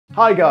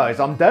Hi guys,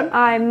 I'm Den.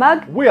 I'm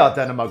Mug. We are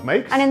Den&Mug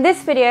Makes. And in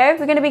this video,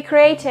 we're going to be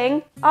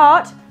creating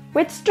art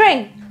with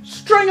string.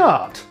 String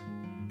art!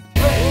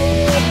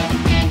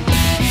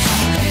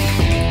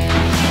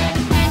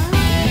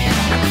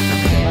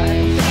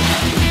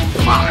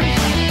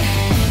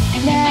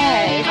 No.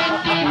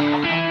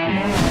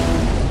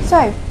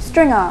 So,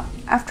 string art.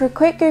 After a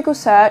quick Google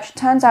search,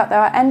 turns out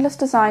there are endless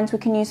designs we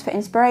can use for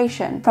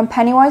inspiration, from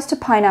Pennywise to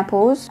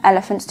pineapples,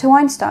 elephants to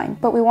Einstein,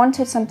 but we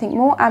wanted something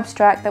more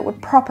abstract that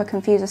would proper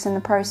confuse us in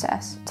the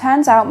process.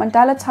 Turns out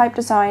mandala type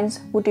designs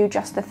will do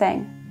just the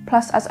thing.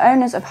 Plus, as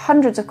owners of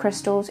hundreds of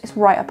crystals, it's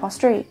right up our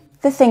street.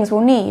 The things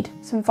we'll need: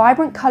 some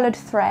vibrant coloured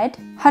thread,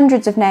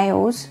 hundreds of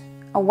nails,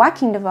 a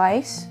whacking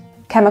device,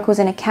 chemicals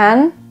in a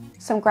can,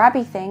 some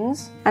grabby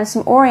things, and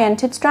some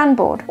oriented strand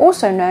board,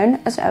 also known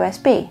as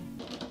OSB.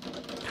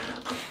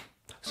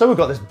 So we've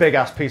got this big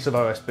ass piece of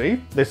OSB.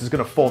 This is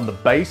going to form the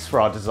base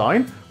for our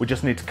design. We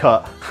just need to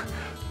cut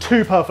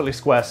two perfectly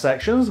square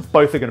sections.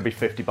 Both are going to be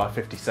 50 by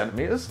 50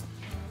 centimetres.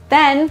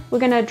 Then we're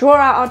going to draw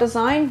out our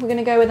design. We're going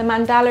to go with a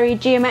mandala-y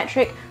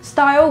geometric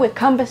style with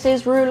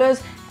compasses,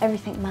 rulers,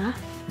 everything math.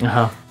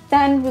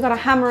 Then we've got to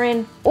hammer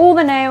in all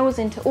the nails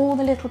into all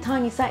the little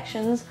tiny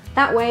sections.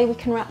 That way we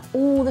can wrap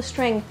all the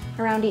string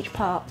around each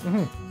part.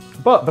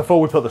 But before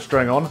we put the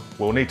string on,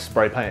 we'll need to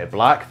spray paint it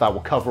black. That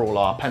will cover all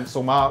our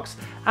pencil marks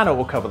and it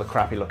will cover the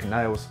crappy looking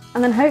nails.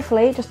 And then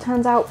hopefully it just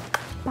turns out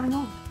bang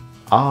on.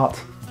 Art.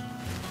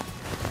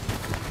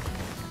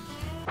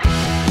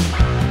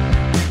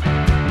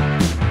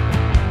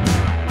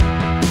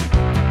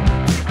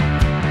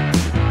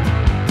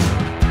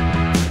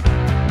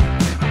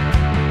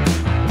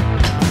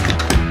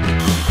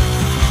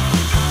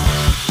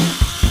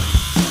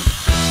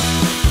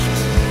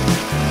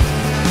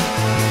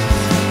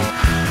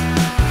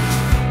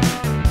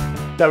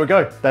 There we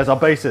go, there's our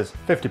bases,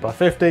 50 by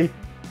 50,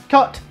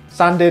 cut,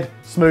 sanded,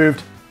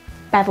 smoothed,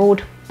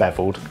 Bevelled.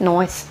 bevelled.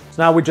 Nice.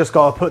 So now we just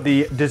got to put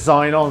the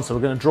design on, so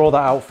we're going to draw that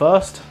out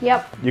first.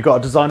 Yep. You got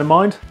a design in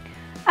mind?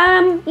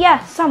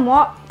 Yeah,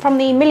 somewhat. From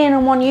the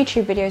 1,000,001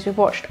 YouTube videos we've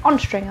watched on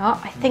string art,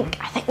 I think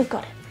we've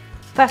got it.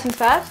 First things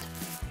first,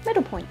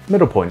 middle point.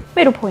 Middle point.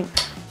 Middle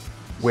point.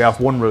 We have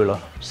one ruler.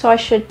 So I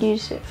should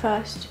use it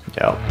first.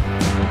 Yeah.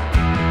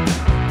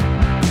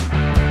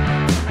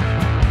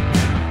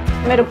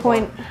 Middle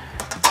point.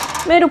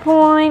 Middle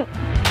point.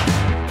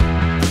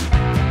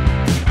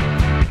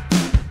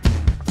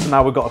 So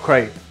now we've got to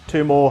create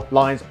two more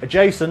lines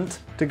adjacent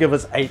to give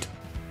us 8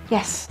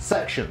 Yes.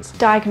 sections.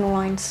 Diagonal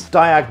lines.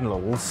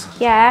 Diagonals.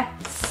 Yeah.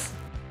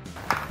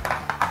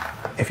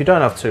 If you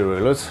don't have two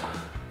rulers,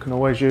 you can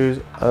always use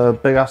a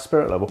big ass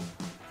spirit level.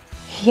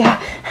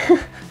 Yeah.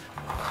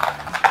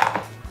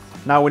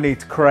 Now we need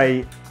to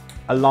create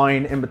a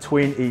line in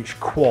between each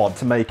quad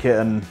to make it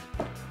an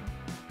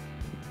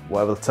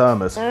whatever the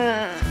term is.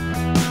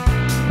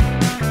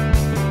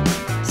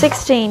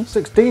 16.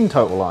 16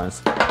 total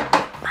lines.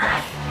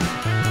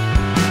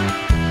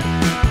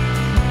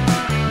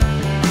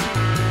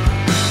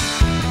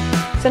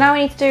 So now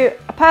we need to do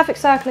a perfect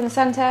circle in the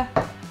centre,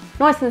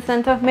 nice in the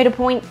centre, middle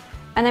point,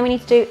 and then we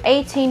need to do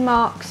 18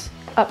 marks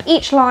up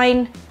each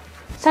line,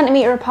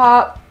 centimetre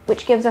apart,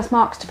 which gives us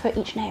marks to put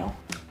each nail.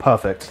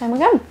 Perfect. Then we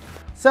go.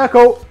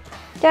 Circle.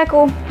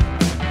 Circle.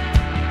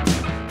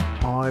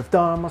 I've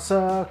done my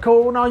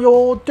circle, now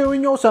you're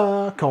doing your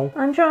circle.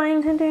 I'm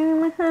trying to do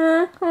my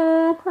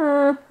circle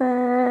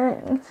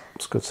perfect.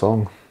 It's a good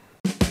song.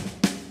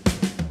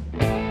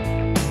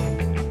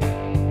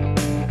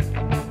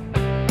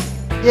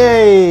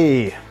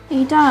 Yay! Are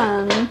you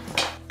done?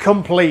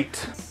 Complete.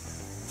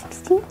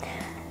 16,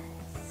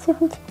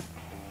 17,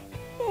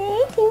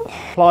 18.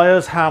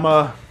 Pliers,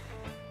 hammer,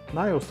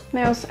 nails.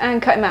 Nails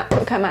and cut him out.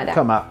 Cut him out down.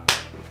 Come out.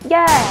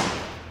 Yeah.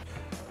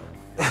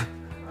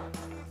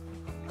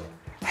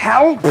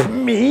 Help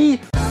me!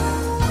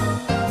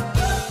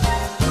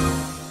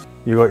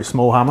 You got your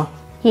small hammer?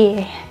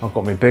 Yeah. I've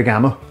got my big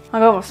hammer. I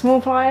got my small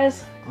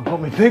pliers. I've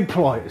got my big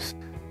pliers.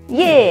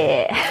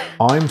 Yeah.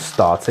 I'm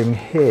starting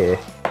here.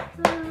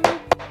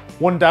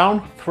 One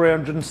down,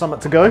 300 and something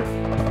to go.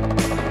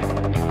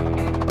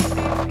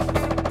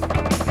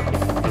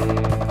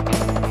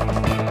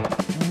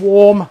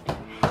 Warm.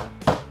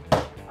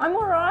 I'm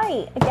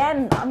alright.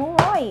 Again, I'm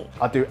alright.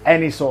 I'd do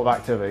any sort of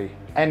activity,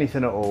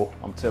 anything at all.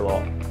 I'm too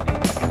hot.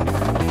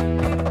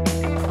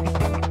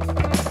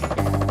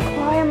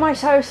 Why am I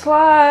so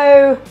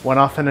slow? When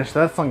I finish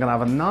this, I'm gonna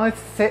have a nice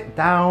sit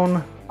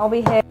down. I'll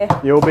be here.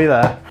 You'll be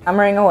there.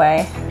 Hammering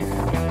away.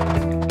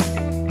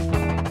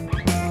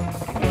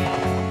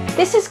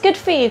 This is good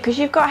for you because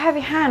you've got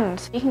heavy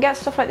hands. You can get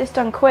stuff like this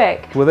done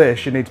quick. With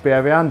this, you need to be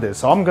heavy-handed.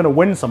 So I'm gonna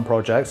win some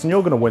projects and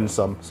you're gonna win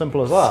some.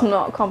 Simple as that. It's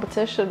not a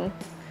competition.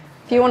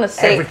 If you want to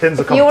see, Everything's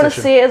a if you want to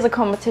competition. see it as a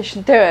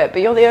competition, do it.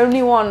 But you're the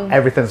only one.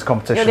 Everything's a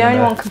competition. You're the only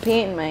in one there.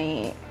 competing,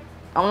 mate.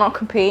 I'm not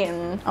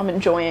competing. I'm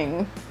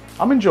enjoying.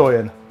 I'm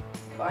enjoying.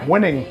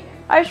 Winning.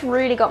 I just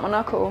really got my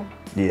knuckle.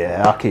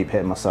 Yeah, I keep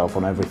hitting myself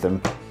on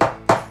everything.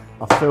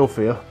 I feel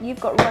for you. You've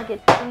got rugged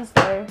hands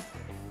though.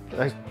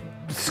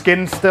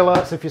 Skin still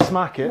hurts if you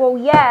smack it. Well,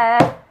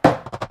 yeah.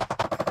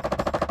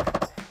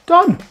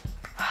 Done.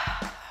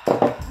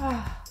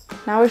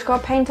 Now we've just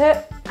got to paint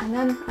it, and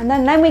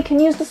then we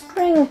can use the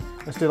string.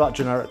 Let's do that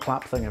generic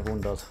clap thing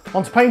everyone does.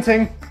 On to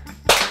painting.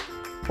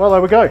 Well, there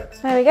we go.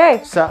 There we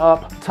go. Set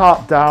up,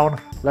 tarp down.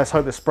 Let's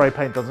hope the spray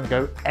paint doesn't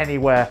go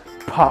anywhere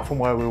apart from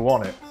where we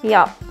want it.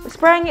 Yeah. We're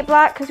spraying it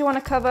black because we want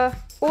to cover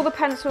all the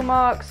pencil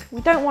marks. We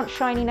don't want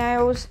shiny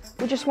nails.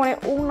 We just want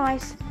it all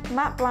nice,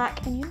 matte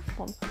black and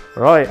uniform.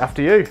 Right,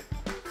 after you.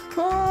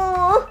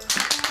 Oh.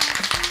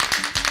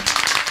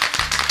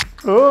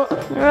 Oh.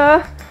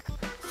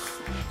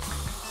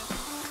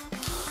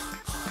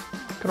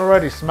 Can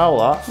already smell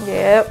that.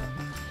 Yep.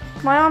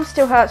 My arm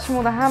still hurts from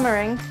all the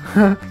hammering.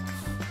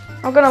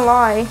 I'm gonna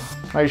lie.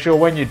 Make sure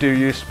when you do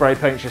use spray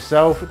paints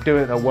yourself, do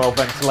it in a well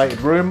ventilated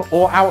room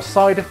or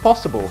outside if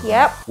possible.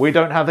 Yep. We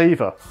don't have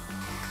either.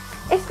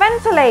 It's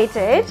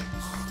ventilated.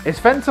 It's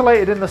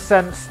ventilated in the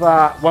sense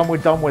that when we're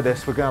done with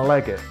this, we're gonna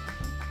leg it.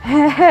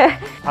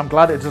 I'm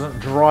glad it doesn't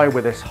dry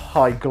with this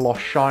high gloss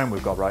shine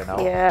we've got right now.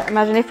 Yeah,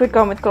 imagine if we'd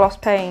gone with gloss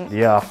paint.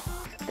 Yeah.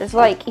 There's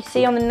like, you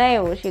see on the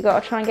nails, you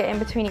gotta try and get in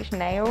between each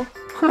nail.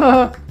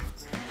 You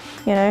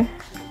know?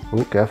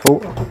 Oh, careful.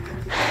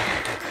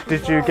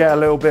 Did you get a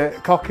little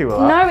bit cocky with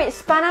that? No, it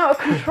span out of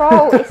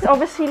control. It's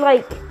obviously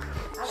like...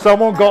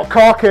 Someone got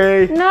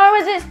cocky! No,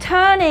 as it's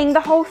turning,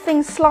 the whole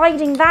thing's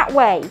sliding that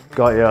way.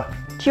 Got ya.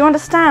 Do you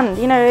understand,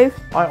 you know?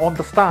 I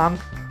understand.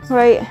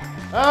 Right.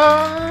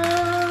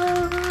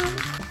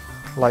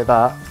 Like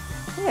that.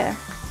 Yeah.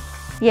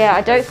 Yeah,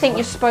 I don't think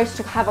you're supposed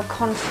to have a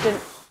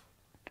constant...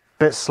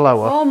 Bit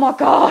slower. Oh my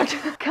god.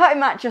 Cutting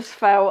mat just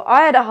fell.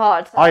 I had a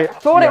heart attack. I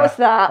thought it was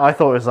that. I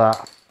thought it was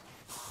that.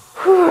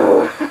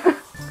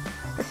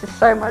 This is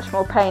so much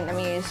more paint than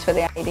we used for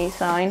the LED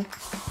sign.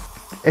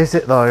 Is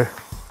it though?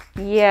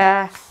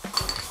 Yeah.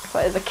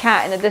 But there's a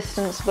cat in the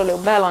distance with a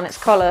little bell on its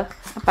collar,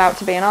 about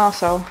to be an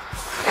arsehole.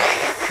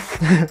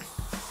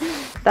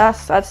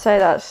 I'd say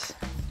that's...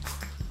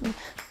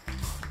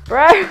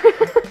 Bro!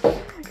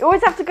 You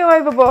always have to go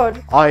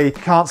overboard. I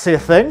can't see a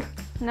thing.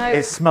 No.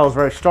 It smells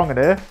very strong in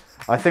here.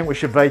 I think we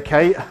should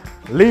vacate,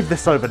 leave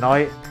this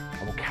overnight,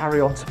 and we'll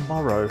carry on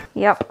tomorrow.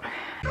 Yep.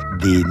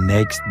 The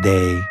next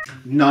day.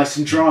 Nice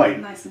and dry.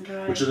 Nice and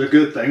dry. Which is a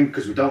good thing,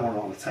 because we don't want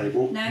it on the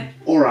table. No.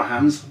 Or our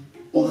hands.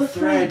 Or the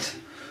thread.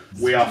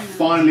 We are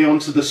finally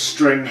onto the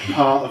string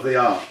part of the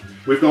art.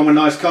 We've gone with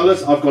nice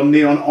colours. I've gone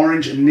neon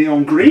orange and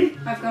neon green.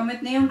 I've gone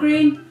with neon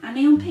green and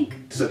neon pink.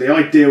 So the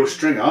ideal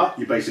string art,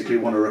 you basically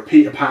want to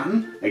repeat a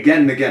pattern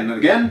again and again and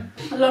again.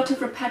 A lot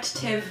of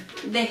repetitive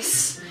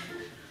this.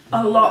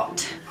 A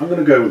lot. I'm going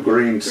to go with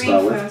green to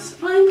start with. First.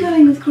 I'm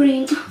going with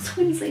green. Oh,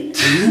 twinsies.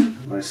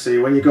 I see,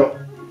 when you've got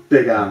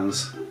big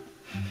hands,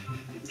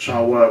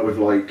 try to work with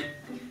like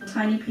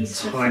tiny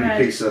piece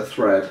of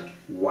thread.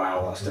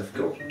 Wow, that's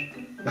difficult.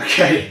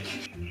 Okay,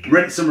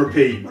 rinse and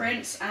repeat.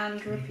 Rinse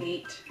and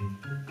repeat.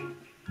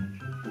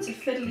 It's a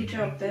fiddly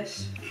job,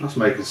 this. That's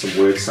making some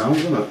weird sounds,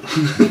 isn't it?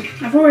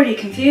 I've already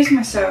confused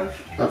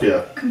myself. Have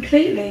you?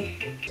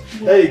 Completely.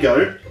 There you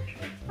go.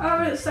 Oh,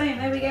 we're the same.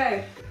 There we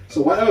go.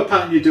 So whatever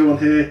pattern you do on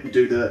here, you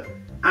do the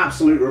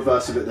absolute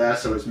reverse of it there,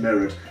 so it's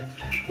mirrored.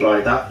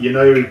 Right, that you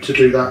know to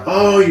do that.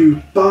 Oh,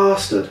 you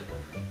bastard!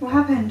 What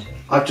happened?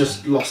 I've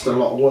just lost a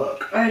lot of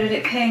work. Oh, did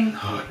it ping?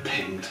 Oh, it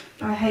pinged.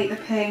 I hate the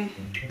ping.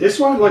 This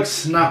won't like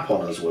snap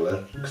on us, will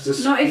it?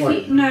 This Not if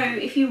like... you, no,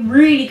 if you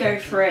really go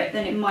for it,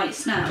 then it might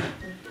snap.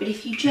 But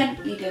if you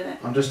gently do it.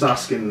 I'm just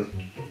asking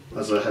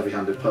as a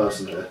heavy-handed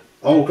person here.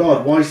 Oh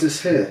God, why is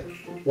this here?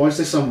 Why is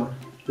this on?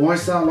 Why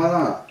is that like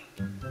that?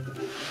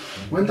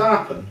 When that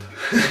happened?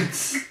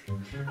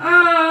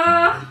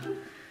 Ah!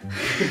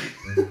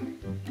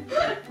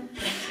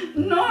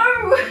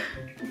 No!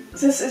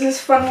 Is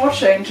this fun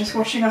watching? Just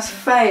watching us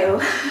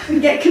fail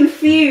and get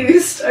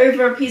confused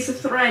over a piece of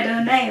thread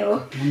and a nail.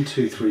 1,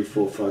 2, 3,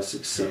 4, 5,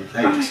 6, 7, 8.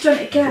 Oh, I've done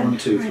it again. 1,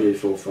 2, 3,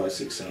 4, 5,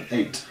 6, 7,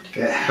 8.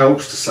 It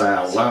helps to say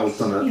out loud,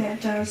 doesn't it? Yeah,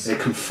 it does. It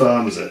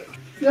confirms it.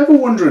 If you're ever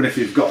wondering if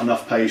you've got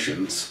enough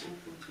patience,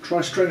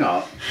 try string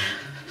art.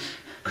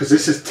 Because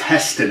this is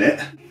testing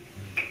it.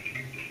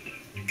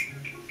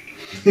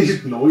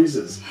 These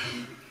noises.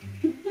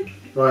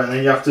 Right,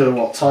 then you have to,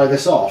 what, tie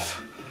this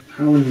off?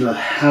 How in the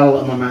hell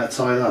am I meant to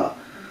tie that?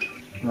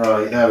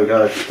 Right, there we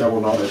go,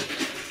 double knotted.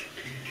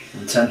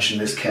 And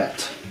tension is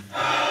kept.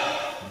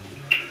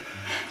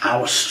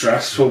 How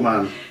stressful,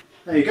 man.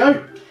 There you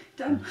go.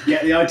 Done.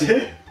 Get the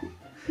idea?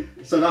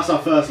 So that's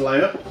our first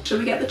layer. Shall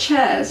we get the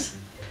chairs?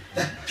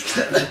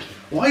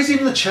 Why is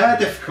even the chair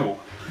difficult?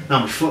 Now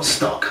my foot's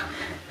stuck.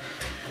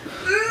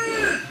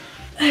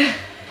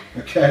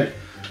 Okay.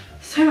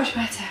 So much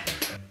better.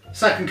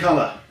 Second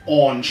colour,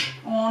 orange.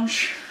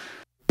 Orange.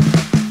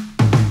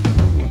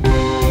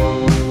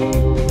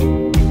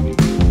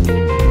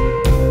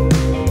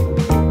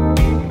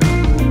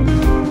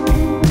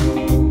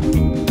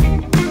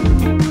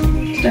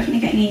 It's definitely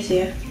getting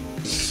easier.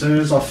 As soon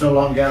as I feel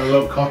like I'm getting a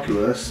little cocky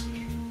with this,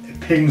 it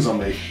pings on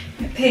me.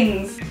 It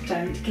pings.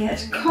 Don't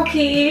get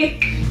cocky.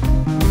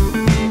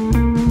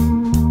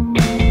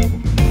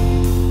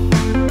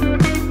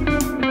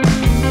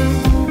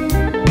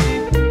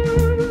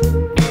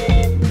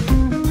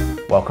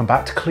 welcome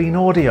back to Clean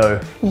Audio.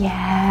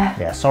 Yeah.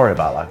 Yeah, sorry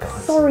about that,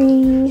 guys.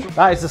 Sorry.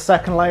 That is the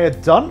second layer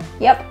done.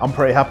 Yep. I'm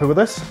pretty happy with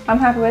this. I'm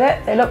happy with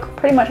it. They look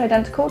pretty much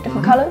identical,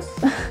 different colours.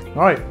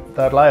 All right,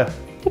 third layer.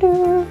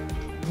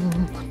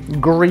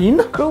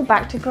 Green. Go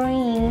back to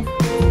green.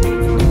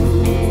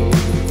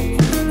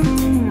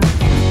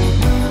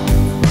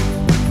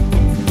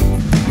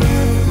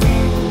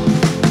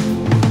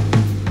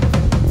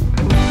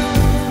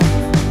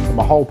 So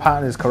my whole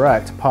pattern is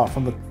correct, apart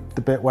from the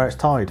bit where it's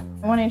tied.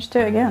 Why don't you just do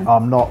it again?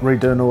 I'm not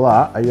redoing all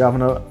that. Are you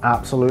having an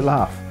absolute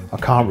laugh? I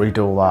can't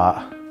redo all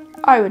that.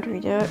 I would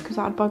redo it because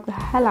that would bug the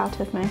hell out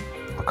of me.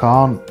 I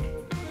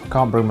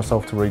can't bring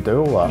myself to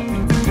redo all that.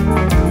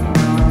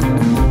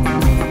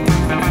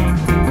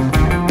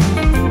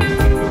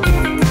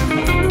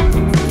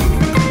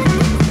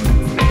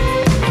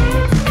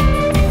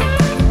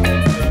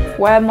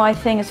 Where my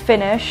thing is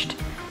finished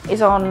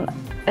is on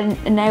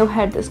a nail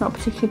head that's not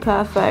particularly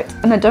perfect,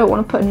 and I don't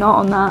want to put a knot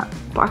on that,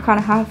 but I kind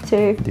of have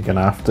to. You're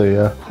gonna have to,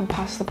 yeah. I'm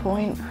past the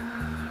point.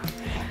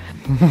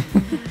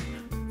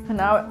 And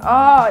now,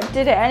 I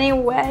did it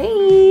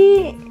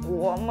anyway.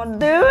 What am I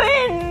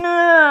doing?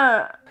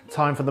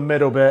 Time for the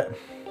middle bit,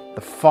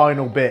 the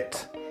final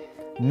bit.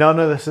 None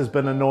of this has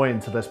been annoying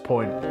to this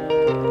point.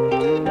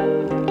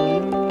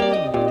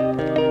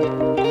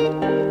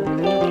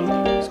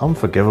 It's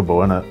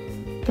unforgivable, isn't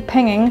it? The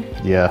pinging.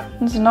 Yeah.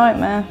 It's a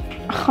nightmare.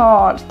 Oh,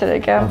 I just did it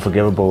again.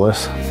 Unforgivable,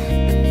 this.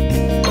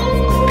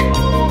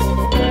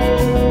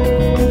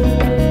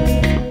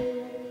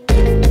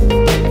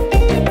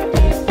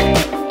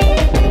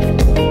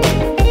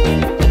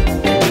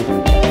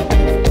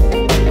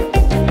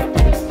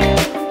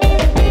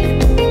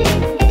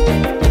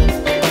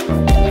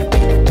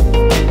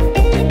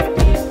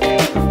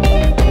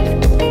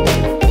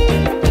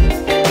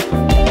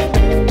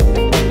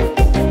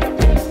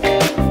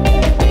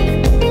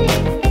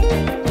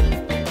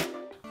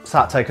 It's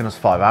that taken us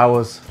 5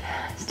 hours.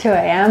 It's 2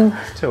 a.m.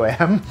 2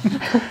 a.m.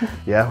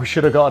 Yeah, we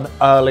should have got an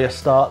earlier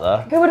start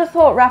there. Who would have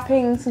thought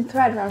wrapping some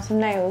thread around some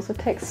nails would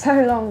take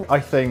so long? I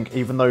think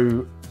even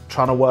though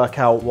trying to work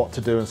out what to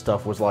do and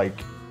stuff was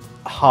like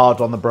hard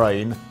on the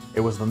brain,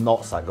 it was the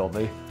knots that got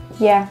me.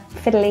 Yeah,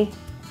 fiddly.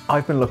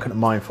 I've been looking at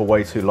mine for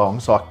way too long,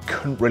 so I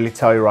couldn't really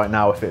tell you right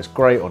now if it's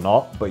great or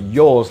not, but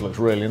yours looks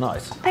really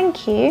nice.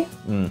 Thank you.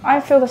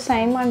 I feel the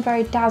same. I'm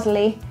very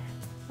dazzly.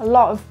 A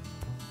lot of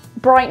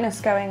brightness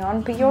going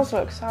on, but yours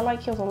looks, I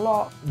like yours a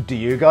lot. Do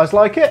you guys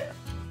like it?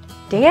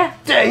 Do ya?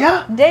 Do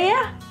ya? Do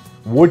ya?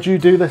 Would you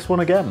do this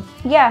one again?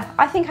 Yeah,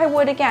 I think I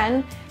would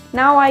again.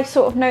 Now I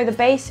sort of know the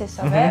basis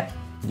of it.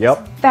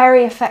 Yep.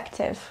 Very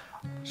effective.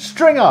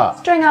 Stringer!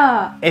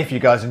 Stringer! If you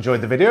guys enjoyed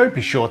the video,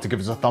 be sure to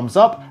give us a thumbs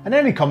up, and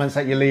any comments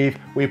that you leave,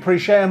 we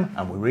appreciate them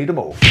and we read them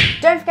all.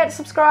 Don't forget to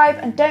subscribe,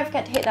 and don't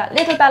forget to hit that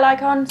little bell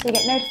icon so you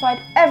get notified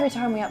every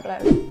time we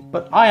upload.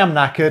 But I am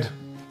knackered.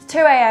 It's 2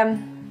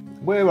 a.m.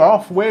 We're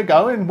off, we're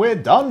going, we're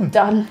done.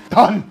 Done.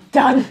 Done.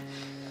 Done.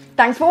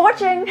 Thanks for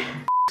watching.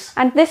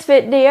 And this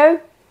video.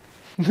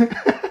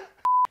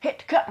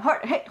 hit,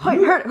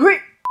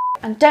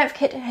 and don't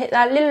forget to hit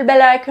that little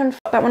bell icon.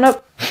 Fuck that one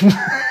up.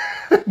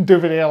 Do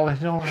video.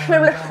 If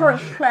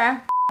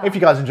you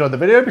guys enjoyed the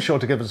video, be sure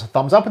to give us a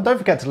thumbs up and don't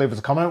forget to leave us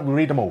a comment. We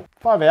read them all.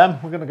 5 a.m.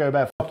 We're going to go to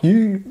bed. Fuck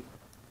you.